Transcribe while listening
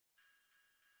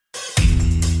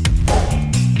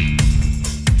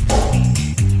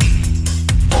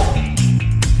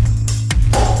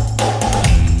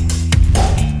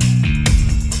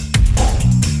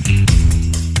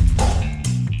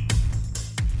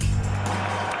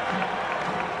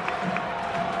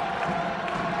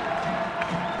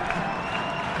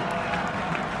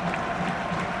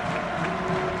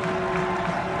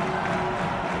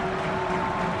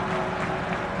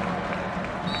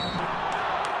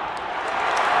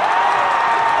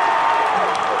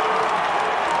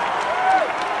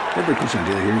Everybody, Chris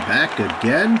Angela here, back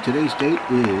again. Today's date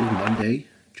is Monday,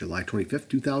 July 25th,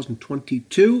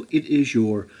 2022. It is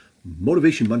your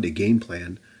Motivation Monday game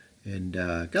plan. And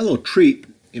got a little treat,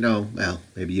 well,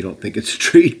 maybe you don't think it's a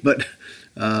treat, but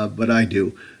I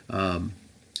do. I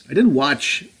didn't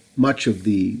watch much of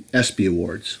the ESPY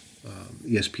Awards,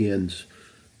 ESPN's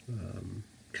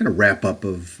kind of wrap-up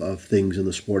of things in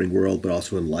the sporting world, but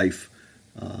also in life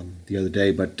the other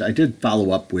day. But I did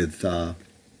follow up with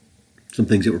some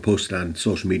things that were posted on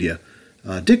social media.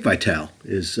 Dick Vitale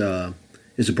is a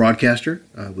broadcaster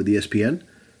with ESPN,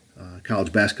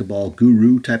 college basketball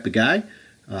guru type of guy.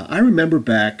 I remember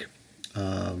back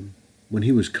when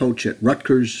he was coach at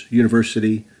Rutgers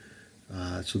University.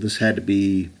 So this had to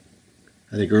be,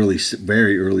 I think,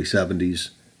 very early 70s,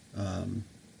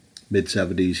 mid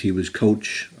 70s. He was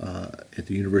coach at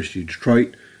the University of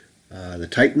Detroit, the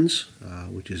Titans,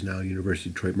 which is now University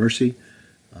of Detroit Mercy.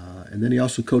 And then he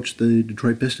also coached the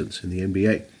Detroit Pistons in the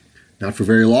NBA. Not for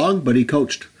very long, but he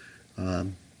coached.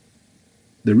 The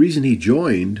reason he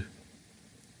joined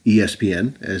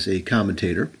ESPN as a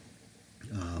commentator,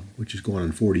 which is going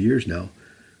on 40 years now,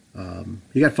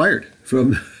 he got fired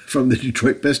from the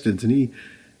Detroit Pistons, and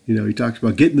he talks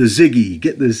about getting the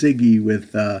ziggy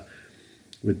with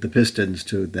the Pistons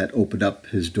that opened up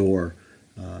his door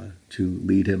to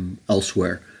lead him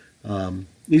elsewhere.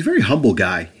 He's a very humble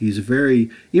guy.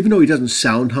 Even though he doesn't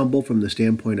sound humble from the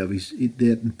standpoint of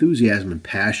the enthusiasm and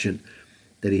passion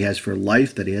that he has for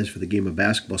life, that he has for the game of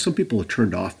basketball. Some people are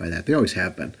turned off by that. They always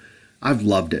have been. I've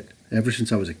loved it ever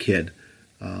since I was a kid.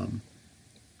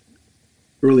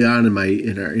 Early on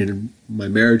in my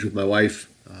marriage with my wife,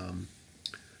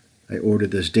 I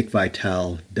ordered this Dick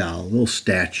Vitale doll, a little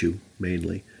statue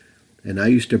mainly, and I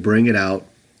used to bring it out.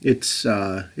 It's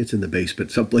in the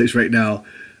basement someplace right now.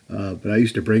 But I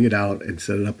used to bring it out and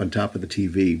set it up on top of the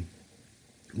TV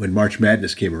when March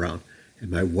Madness came around.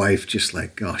 And my wife just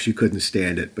she couldn't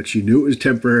stand it. But she knew it was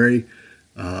temporary.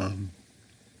 And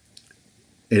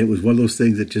it was one of those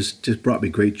things that just brought me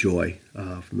great joy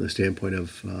from the standpoint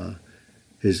of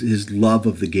his love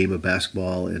of the game of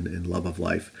basketball and love of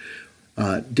life.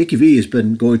 Dickie V has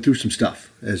been going through some stuff,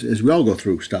 as we all go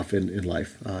through stuff in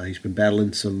life. He's been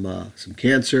battling some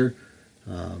cancer,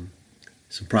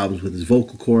 some problems with his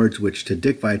vocal cords, which to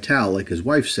Dick Vitale, like his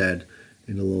wife said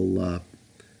in a little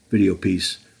video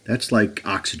piece, that's like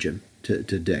oxygen to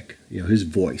Dick. His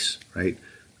voice, right?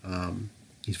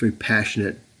 He's a very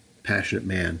passionate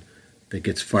man that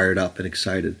gets fired up and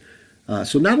excited.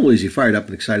 So not only is he fired up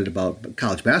and excited about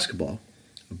college basketball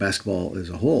as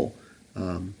a whole,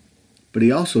 but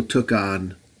he also took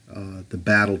on the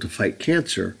battle to fight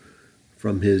cancer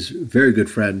from his very good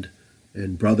friend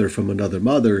and brother from another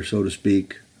mother, so to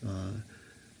speak,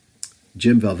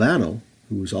 Jim Valvano,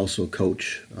 who was also a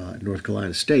coach at North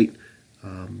Carolina State.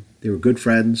 They were good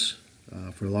friends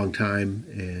for a long time,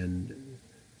 and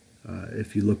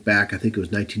if you look back, I think it was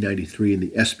 1993 in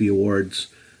the ESPY Awards,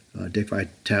 Dick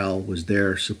Vitale was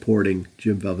there supporting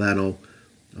Jim Valvano,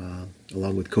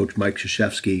 along with Coach Mike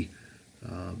Krzyzewski.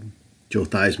 Joe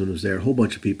Theismann was there, a whole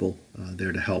bunch of people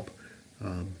there to help.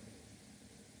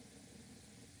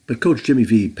 But Coach Jimmy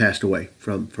V passed away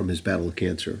from his battle of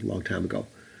cancer a long time ago.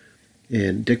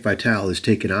 And Dick Vitale has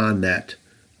taken on that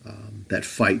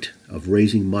fight of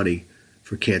raising money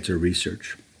for cancer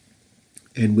research.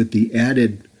 And with the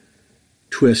added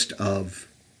twist of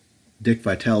Dick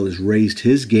Vitale has raised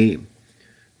his game,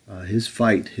 his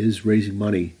fight, his raising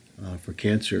money for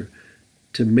cancer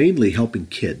to mainly helping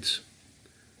kids.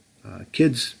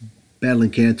 Kids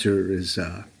battling cancer is...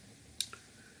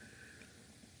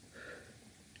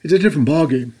 it's a different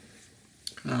ballgame.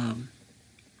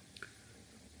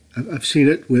 I've seen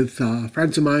it with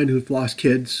friends of mine who've lost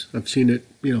kids. I've seen it,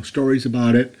 stories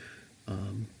about it.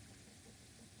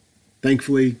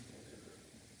 Thankfully,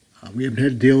 we haven't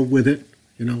had to deal with it,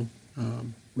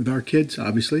 with our kids,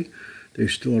 obviously. They're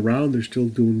still around. They're still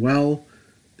doing well.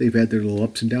 They've had their little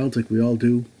ups and downs like we all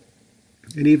do.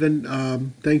 And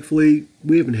even, thankfully,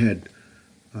 we haven't had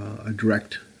a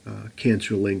direct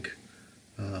cancer link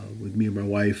with me and my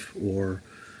wife or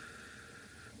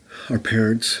our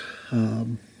parents.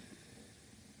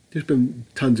 There's been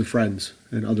tons of friends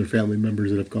and other family members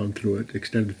that have gone through it,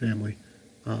 extended family.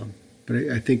 But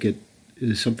I think it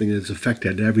is something that's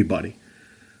affected everybody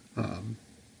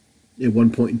at one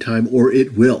point in time, or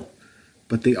it will.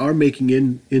 But they are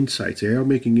making insights. They are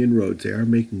making inroads. They are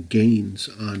making gains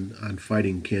on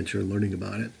fighting cancer and learning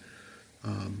about it.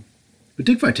 But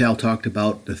Dick Vitale talked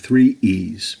about the 3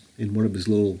 E's in one of his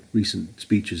little recent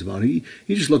speeches about it.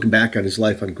 He's just looking back on his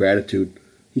life on gratitude.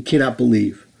 He cannot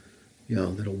believe,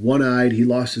 that he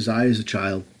lost his eye as a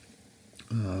child.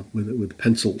 with the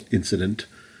pencil incident.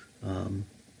 A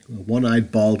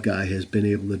one-eyed bald guy has been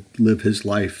able to live his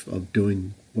life of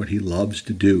doing what he loves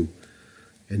to do.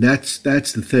 And that's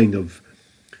the thing of,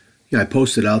 I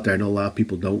posted out there. I know a lot of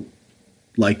people don't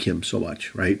like him so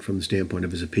much, right, from the standpoint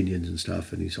of his opinions and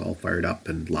stuff, and he's all fired up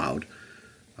and loud.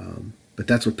 But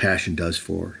that's what passion does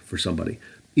for somebody.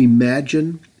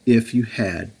 Imagine if you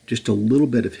had just a little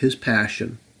bit of his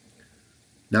passion,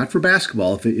 not for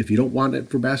basketball, if you don't want it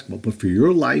for basketball, but for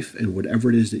your life and whatever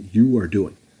it is that you are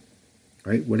doing,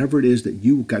 right? Whatever it is that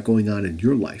you got going on in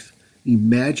your life.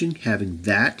 Imagine having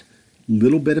that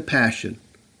little bit of passion,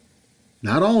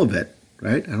 not all of it,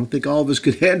 right? I don't think all of us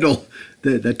could handle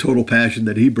that total passion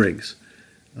that he brings.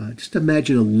 Just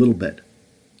imagine a little bit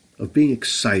of being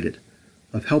excited,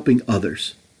 of helping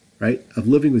others, right? Of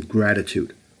living with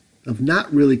gratitude, of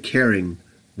not really caring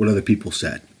what other people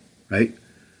said, right?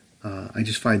 I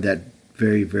just find that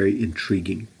very, very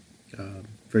intriguing,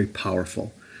 very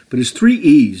powerful. But his 3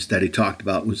 E's that he talked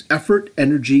about was effort,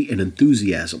 energy, and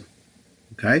enthusiasm,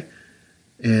 okay?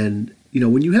 And,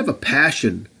 when you have a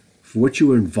passion for what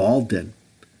you are involved in,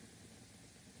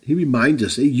 he reminds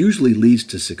us it usually leads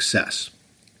to success.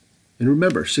 And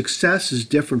remember, success is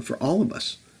different for all of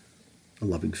us. A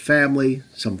loving family,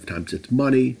 sometimes it's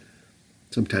money,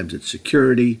 sometimes it's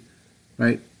security,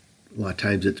 right? A lot of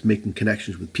times it's making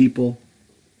connections with people,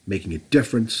 making a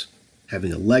difference,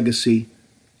 having a legacy,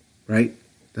 right?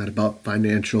 Not about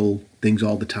financial things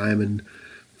all the time and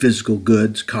physical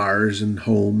goods, cars and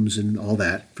homes and all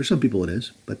that. For some people it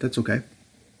is, but that's okay.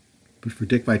 But for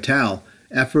Dick Vitale,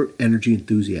 effort, energy,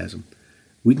 enthusiasm.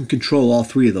 We can control all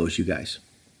 3 of those, you guys,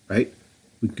 right?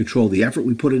 We can control the effort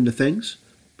we put into things.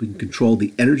 We can control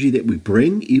the energy that we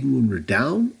bring even when we're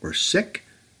down or sick,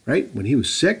 right? When he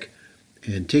was sick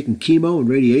and taking chemo and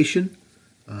radiation,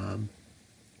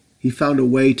 he found a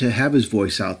way to have his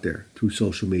voice out there through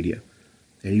social media.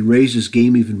 And he raised his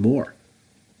game even more,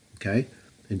 okay?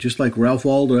 And just like Ralph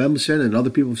Waldo Emerson and other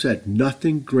people have said,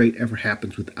 nothing great ever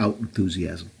happens without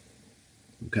enthusiasm,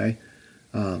 okay?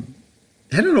 Head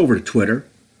on over to Twitter,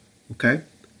 okay?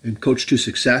 And Coach to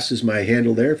Success is my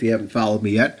handle there if you haven't followed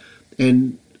me yet.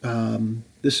 And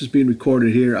this is being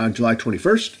recorded here on July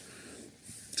 21st.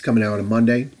 It's coming out on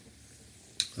Monday,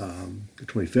 the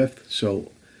 25th. So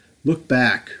look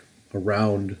back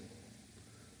around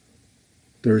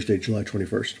Thursday, July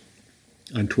 21st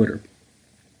on Twitter.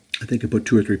 I think I put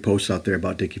 2 or 3 posts out there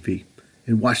about Dickie V,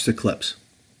 and watch the clips.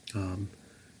 And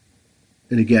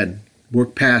again,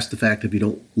 work past the fact if you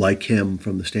don't like him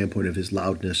from the standpoint of his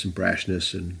loudness and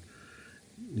brashness, and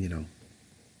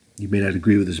you may not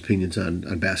agree with his opinions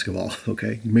on basketball,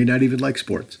 okay? You may not even like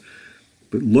sports.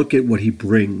 But look at what he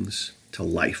brings to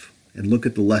life, and look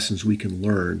at the lessons we can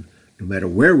learn no matter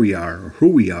where we are or who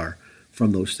we are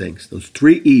from those things. Those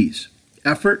 3 E's: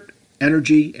 effort,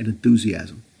 energy, and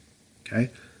enthusiasm, okay?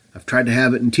 I've tried to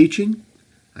have it in teaching.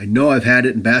 I know I've had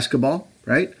it in basketball,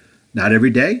 right? Not every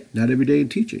day in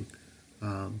teaching.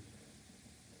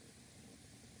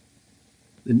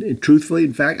 And truthfully,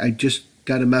 in fact, I just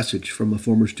got a message from a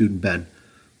former student, Ben,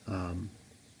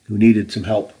 who needed some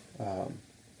help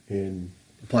in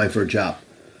applying for a job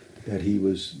that he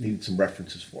needed some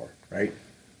references for, right?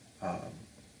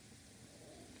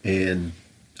 And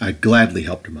I gladly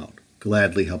helped him out,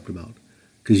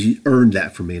 because he earned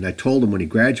that from me. And I told him when he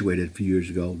graduated a few years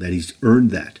ago that he's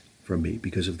earned that from me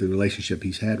because of the relationship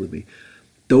he's had with me.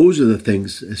 Those are the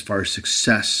things as far as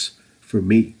success for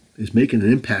me, is making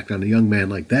an impact on a young man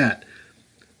like that,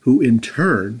 who in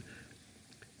turn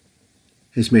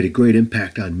has made a great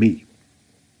impact on me.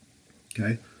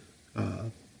 Okay?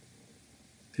 Him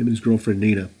and his girlfriend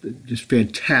Nina, just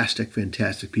fantastic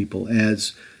people,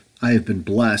 as I have been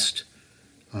blessed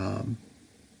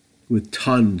with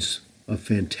tons of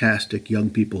fantastic young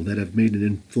people that have made an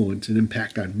influence and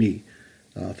impact on me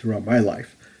throughout my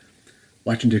life.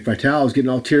 Watching Dick Vitale, I was getting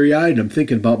all teary-eyed, and I'm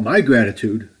thinking about my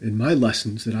gratitude and my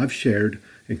lessons that I've shared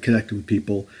and connected with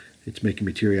people. It's making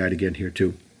me teary-eyed again here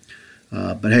too.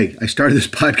 But hey, I started this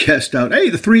podcast out,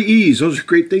 the 3 E's, those are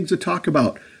great things to talk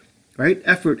about, right?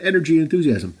 Effort, energy, and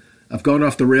enthusiasm. I've gone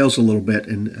off the rails a little bit,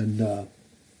 and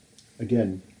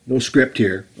again, no script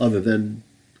here other than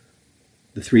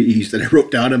the 3 E's that I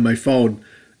wrote down on my phone: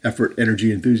 effort,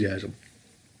 energy, enthusiasm.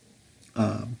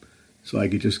 So I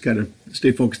could just kind of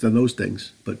stay focused on those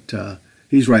things. But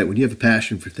he's right. When you have a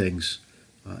passion for things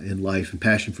in life and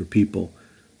passion for people,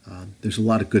 there's a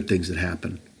lot of good things that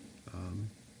happen.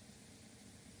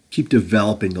 Keep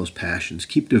developing those passions.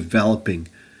 Keep developing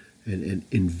and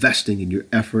investing in your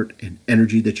effort and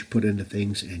energy that you put into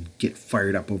things, and get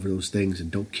fired up over those things,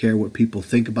 and don't care what people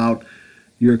think about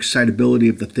your excitability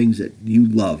of the things that you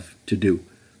love to do,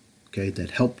 okay,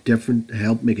 that help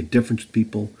make a difference with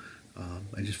people.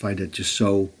 I just find it just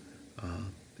so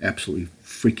absolutely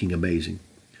freaking amazing.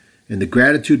 And the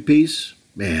gratitude piece,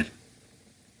 man,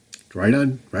 right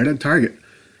on target.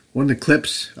 One of the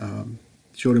clips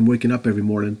showed him waking up every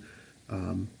morning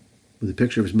with a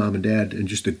picture of his mom and dad, and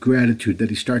just the gratitude that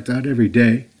he starts out every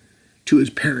day to his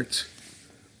parents.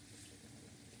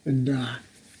 And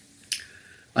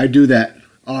I do that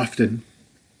often,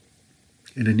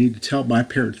 and I need to tell my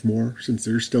parents more since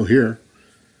they're still here.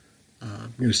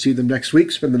 I'm going to see them next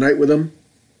week, spend the night with them,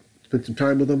 spend some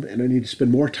time with them, and I need to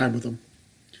spend more time with them.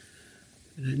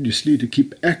 And I just need to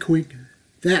keep echoing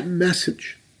that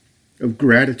message of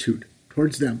gratitude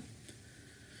towards them.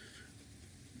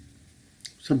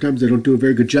 Sometimes I don't do a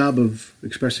very good job of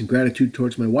expressing gratitude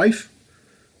towards my wife,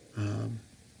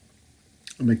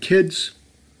 my kids,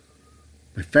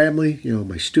 my family,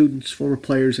 my students, former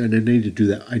players, and I need to do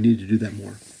that. I need to do that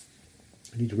more.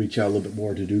 I need to reach out a little bit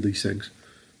more to do these things,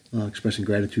 expressing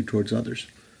gratitude towards others.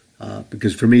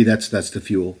 Because for me, that's the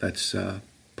fuel. That's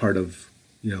part of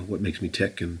what makes me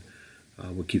tick and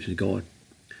what keeps me going.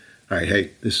 All right,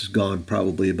 hey, this has gone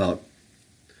probably about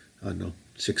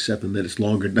 6-7 minutes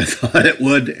longer than I thought it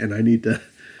would, and I need to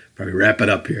probably wrap it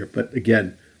up here. But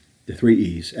again, the 3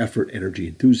 E's: effort, energy,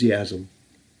 enthusiasm.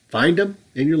 Find them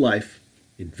in your life,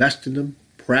 invest in them,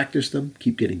 practice them,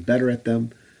 keep getting better at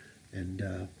them,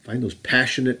 and find those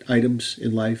passionate items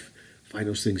in life. Find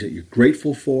those things that you're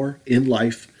grateful for in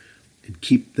life, and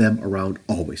keep them around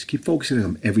always. Keep focusing on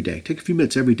them every day. Take a few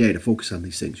minutes every day to focus on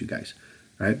these things, you guys.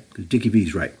 All right? Because Dickie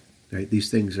V's right. Right?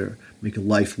 These things are making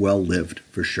life well lived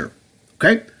for sure.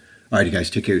 Okay? All right, you guys,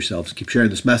 take care of yourselves. Keep sharing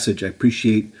this message. I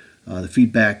appreciate the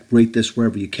feedback. Rate this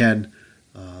wherever you can.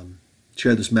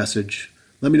 Share this message.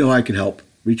 Let me know how I can help.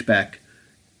 Reach back.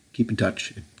 Keep in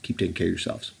touch. And keep taking care of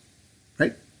yourselves.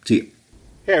 Right? See you.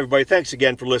 Hey, everybody. Thanks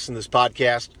again for listening to this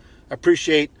podcast. I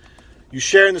appreciate you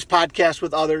sharing this podcast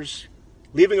with others,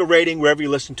 leaving a rating wherever you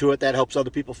listen to it. That helps other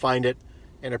people find it.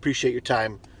 And I appreciate your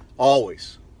time,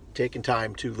 always taking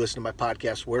time to listen to my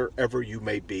podcast wherever you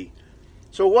may be.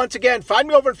 So once again, find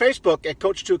me over on Facebook at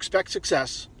Coach to Expect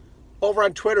Success, over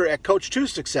on Twitter at Coach to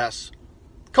Success,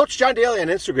 Coach John Daly on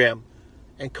Instagram,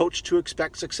 and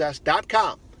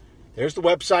CoachToExpectSuccess.com. There's the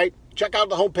website. Check out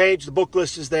the homepage. The book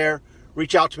list is there.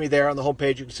 Reach out to me there on the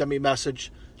homepage. You can send me a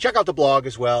message. Check out the blog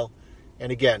as well.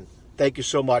 And again, thank you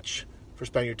so much for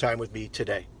spending your time with me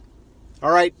today.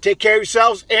 All right, take care of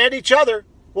yourselves and each other.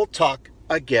 We'll talk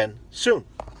again soon.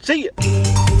 See you.